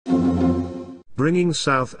Bringing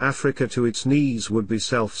South Africa to its knees would be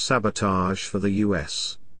self-sabotage for the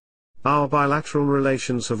US. Our bilateral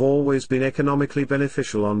relations have always been economically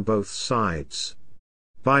beneficial on both sides.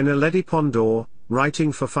 By Naledi Pandor,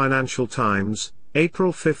 writing for Financial Times,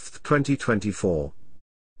 April 5, 2024.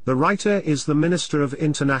 The writer is the Minister of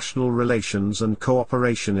International Relations and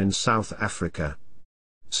Cooperation in South Africa.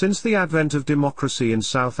 Since the advent of democracy in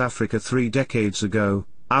South Africa 3 decades ago,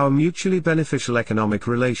 our mutually beneficial economic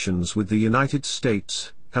relations with the United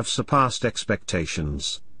States have surpassed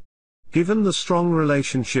expectations. Given the strong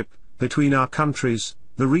relationship between our countries,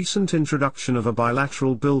 the recent introduction of a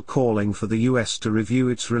bilateral bill calling for the US to review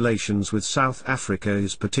its relations with South Africa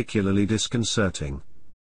is particularly disconcerting.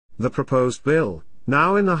 The proposed bill,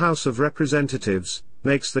 now in the House of Representatives,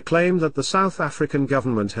 makes the claim that the South African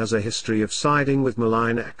government has a history of siding with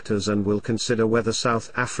malign actors and will consider whether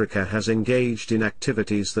South Africa has engaged in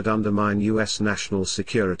activities that undermine US national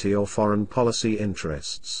security or foreign policy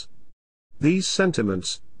interests. These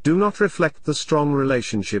sentiments do not reflect the strong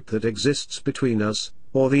relationship that exists between us,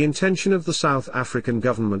 or the intention of the South African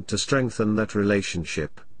government to strengthen that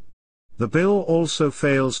relationship. The bill also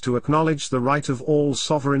fails to acknowledge the right of all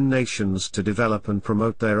sovereign nations to develop and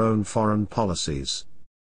promote their own foreign policies.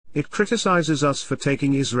 It criticizes us for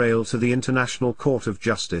taking Israel to the International Court of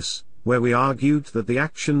Justice, where we argued that the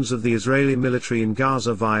actions of the Israeli military in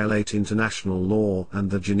Gaza violate international law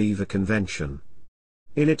and the Geneva Convention.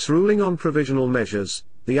 In its ruling on provisional measures,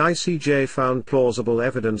 the ICJ found plausible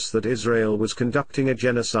evidence that Israel was conducting a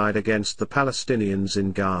genocide against the Palestinians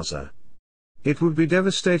in Gaza. It would be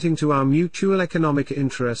devastating to our mutual economic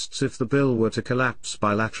interests if the bill were to collapse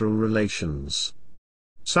bilateral relations.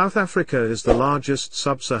 South Africa is the largest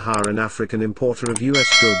sub-Saharan African importer of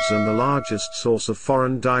US goods and the largest source of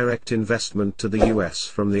foreign direct investment to the US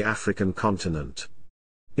from the African continent.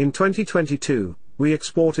 In 2022, we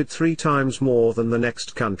exported 3 times more than the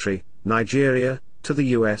next country, Nigeria, to the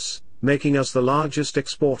US, making us the largest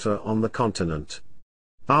exporter on the continent.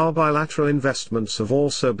 Our bilateral investments have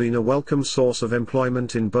also been a welcome source of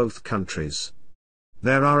employment in both countries.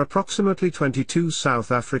 There are approximately 22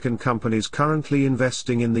 South African companies currently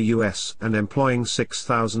investing in the US and employing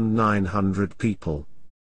 6,900 people.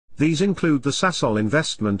 These include the Sasol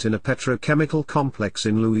investment in a petrochemical complex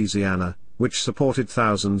in Louisiana, which supported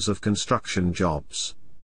thousands of construction jobs.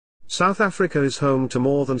 South Africa is home to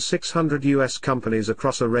more than 600 US companies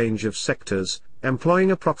across a range of sectors, employing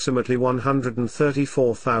approximately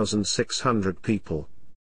 134,600 people.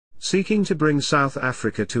 Seeking to bring South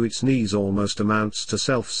Africa to its knees almost amounts to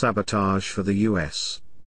self-sabotage for the US.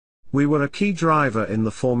 We were a key driver in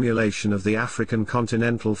the formulation of the African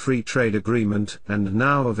Continental Free Trade Agreement and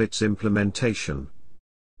now of its implementation.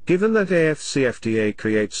 Given that AfCFTA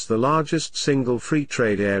creates the largest single free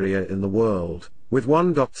trade area in the world, with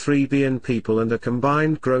 1.3 billion people and a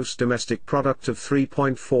combined gross domestic product of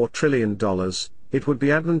 $3.4 trillion, it would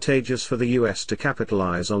be advantageous for the US to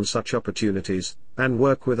capitalize on such opportunities, and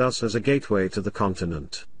work with us as a gateway to the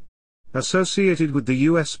continent. Associated with the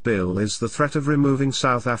US bill is the threat of removing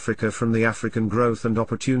South Africa from the African Growth and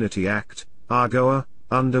Opportunity Act, AGOA,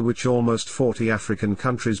 under which almost 40 African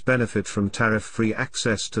countries benefit from tariff-free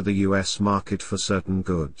access to the US market for certain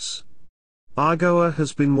goods. AGOA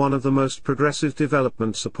has been one of the most progressive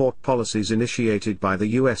development support policies initiated by the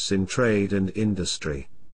US in trade and industry.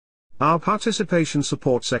 Our participation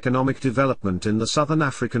supports economic development in the Southern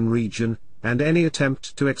African region, and any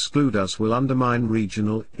attempt to exclude us will undermine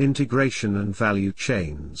regional integration and value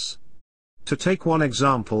chains. To take one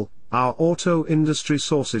example, our auto industry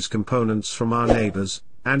sources components from our neighbors,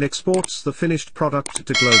 and exports the finished product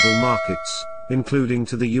to global markets, including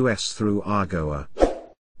to the US through AGOA.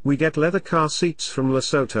 We get leather car seats from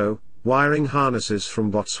Lesotho, wiring harnesses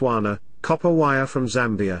from Botswana, copper wire from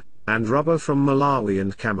Zambia, and rubber from Malawi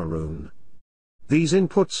and Cameroon. These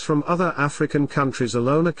inputs from other African countries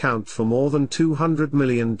alone account for more than $200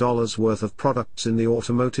 million worth of products in the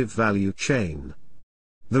automotive value chain.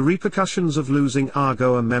 The repercussions of losing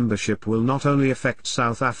AGOA membership will not only affect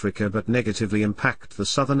South Africa but negatively impact the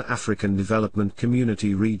Southern African Development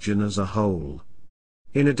Community region as a whole.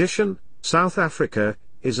 In addition, South Africa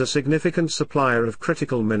is a significant supplier of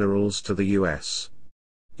critical minerals to the US.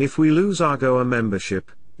 If we lose AGOA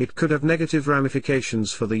membership, it could have negative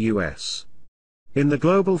ramifications for the US. In the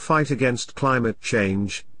global fight against climate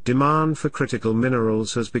change, demand for critical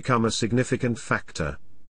minerals has become a significant factor.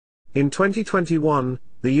 In 2021,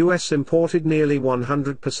 the US imported nearly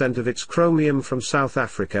 100% of its chromium from South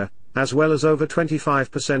Africa, as well as over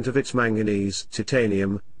 25% of its manganese,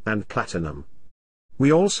 titanium, and platinum.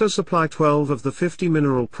 We also supply 12 of the 50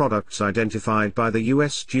 mineral products identified by the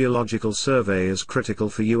U.S. Geological Survey as critical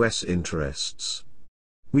for U.S. interests.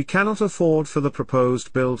 We cannot afford for the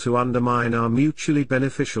proposed bill to undermine our mutually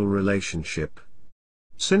beneficial relationship.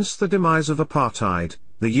 Since the demise of apartheid,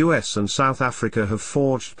 the U.S. and South Africa have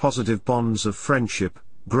forged positive bonds of friendship,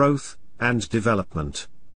 growth, and development.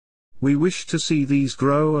 We wish to see these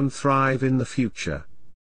grow and thrive in the future.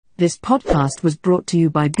 This podcast was brought to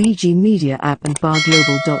you by BG Media App and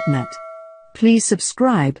barglobal.net. Please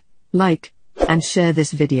subscribe, like, and share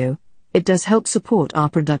this video. It does help support our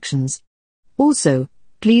productions. Also,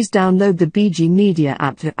 please download the BG Media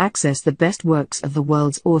app to access the best works of the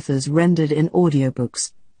world's authors rendered in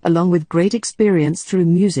audiobooks, along with great experience through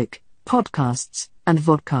music, podcasts, and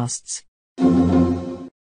vodcasts.